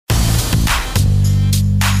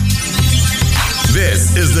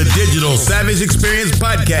This is the Digital Savage Experience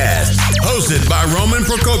Podcast, hosted by Roman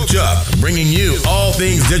Prokopchuk, bringing you all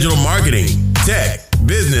things digital marketing, tech,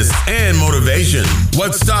 business, and motivation.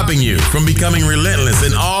 What's stopping you from becoming relentless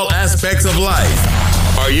in all aspects of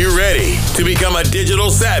life? Are you ready to become a digital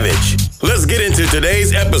savage? Let's get into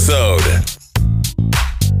today's episode.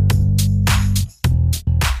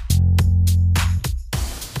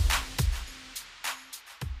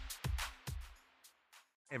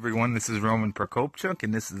 Hey everyone, this is Roman Prokopchuk,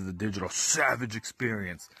 and this is the Digital Savage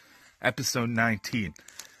Experience, episode 19,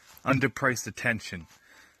 Underpriced Attention.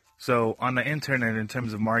 So on the internet, in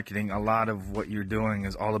terms of marketing, a lot of what you're doing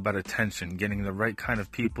is all about attention, getting the right kind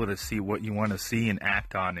of people to see what you want to see and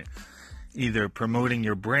act on it. Either promoting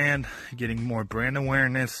your brand, getting more brand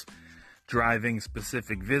awareness, driving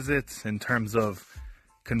specific visits in terms of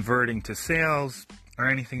converting to sales, or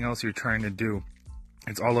anything else you're trying to do.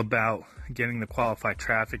 It's all about getting the qualified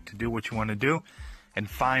traffic to do what you want to do and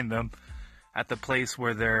find them at the place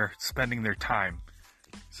where they're spending their time.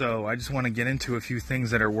 So I just want to get into a few things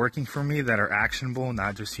that are working for me that are actionable,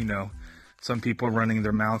 not just, some people running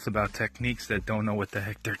their mouth about techniques that don't know what the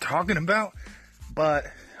heck they're talking about. But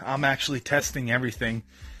I'm actually testing everything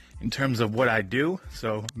in terms of what I do.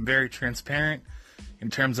 So I'm very transparent in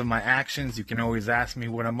terms of my actions. You can always ask me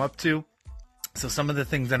what I'm up to. So some of the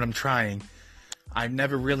things that I'm trying, I've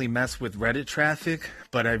never really messed with Reddit traffic,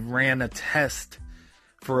 but I ran a test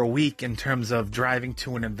for a week in terms of driving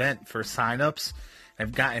to an event for signups.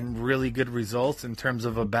 I've gotten really good results in terms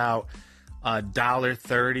of about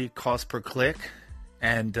 $1.30 cost per click,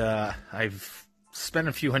 and I've spent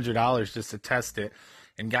a few $100s just to test it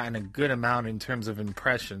and gotten a good amount in terms of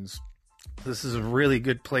impressions. This is a really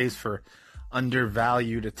good place for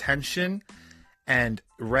undervalued attention. And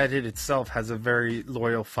Reddit itself has a very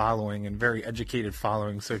loyal following and very educated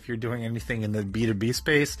following. So if you're doing anything in the B2B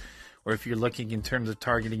space, or if you're looking in terms of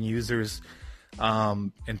targeting users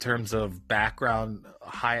in terms of background,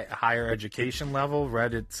 higher education level,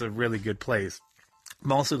 Reddit's a really good place.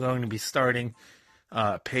 I'm also going to be starting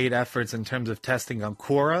paid efforts in terms of testing on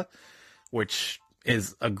Quora, which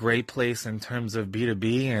is a great place in terms of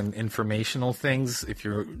B2B and informational things if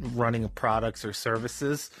you're running products or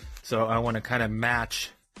services. So I want to kind of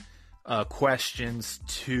match questions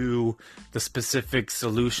to the specific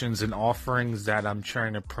solutions and offerings that I'm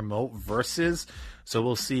trying to promote versus. So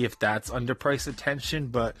we'll see if that's underpriced attention.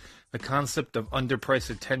 But the concept of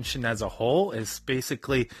underpriced attention as a whole is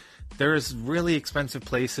basically there's really expensive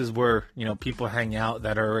places where, people hang out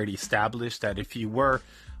that are already established, that if you were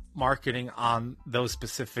marketing on those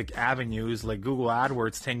specific avenues like Google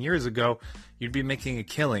AdWords 10 years ago, you'd be making a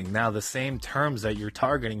killing. Now the same terms that you're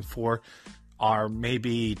targeting for are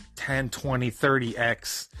maybe 10, 20,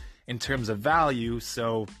 30x in terms of value.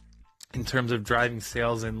 So in terms of driving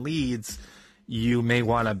sales and leads, you may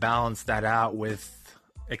want to balance that out with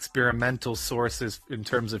experimental sources in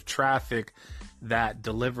terms of traffic that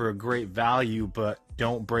deliver a great value but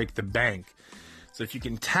don't break the bank. So if you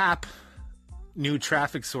can tap new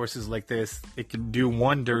traffic sources like this, it can do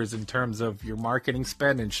wonders in terms of your marketing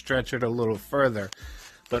spend and stretch it a little further.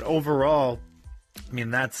 But overall,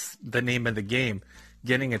 that's the name of the game,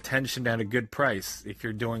 getting attention at a good price if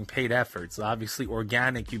you're doing paid efforts. Obviously,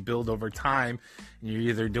 organic, you build over time, and you're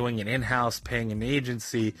either doing it in-house, paying an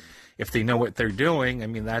agency if they know what they're doing.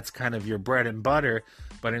 That's kind of your bread and butter.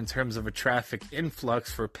 But in terms of a traffic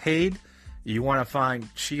influx for paid, you want to find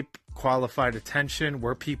cheap, qualified attention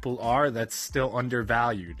where people are that's still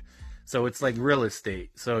undervalued. So it's like real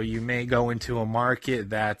estate. So you may go into a market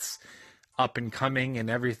that's up and coming and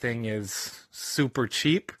everything is super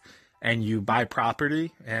cheap, and you buy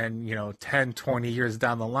property and 10, 20 years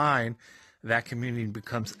down the line, that community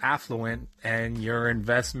becomes affluent and your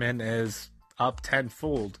investment is up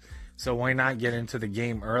tenfold. So why not get into the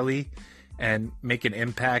game early and make an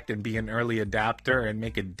impact and be an early adapter and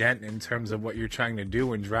make a dent in terms of what you're trying to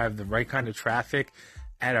do and drive the right kind of traffic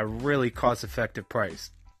at a really cost-effective price.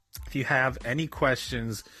 If you have any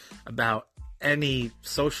questions about any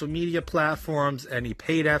social media platforms, any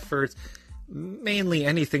paid efforts, mainly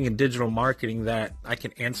anything in digital marketing that I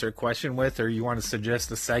can answer a question with, or you want to suggest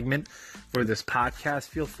a segment for this podcast,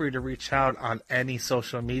 feel free to reach out on any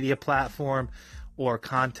social media platform or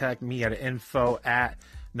contact me at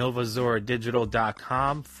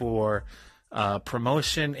info@novazoradigital.com for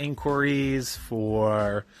promotion inquiries,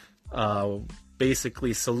 for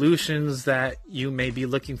basically solutions that you may be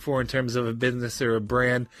looking for in terms of a business or a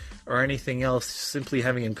brand or anything else, simply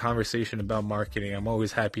having a conversation about marketing. I'm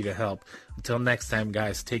always happy to help. Until next time,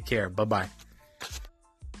 guys, take care. Bye-bye.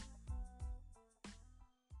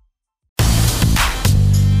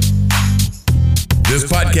 This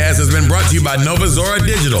podcast has been brought to you by Nova Zora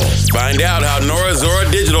Digital. Find out how Nova Zora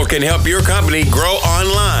Digital can help your company grow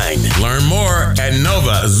online. Learn more at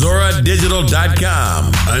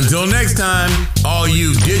novazoradigital.com. Until next time, all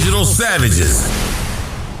you digital savages.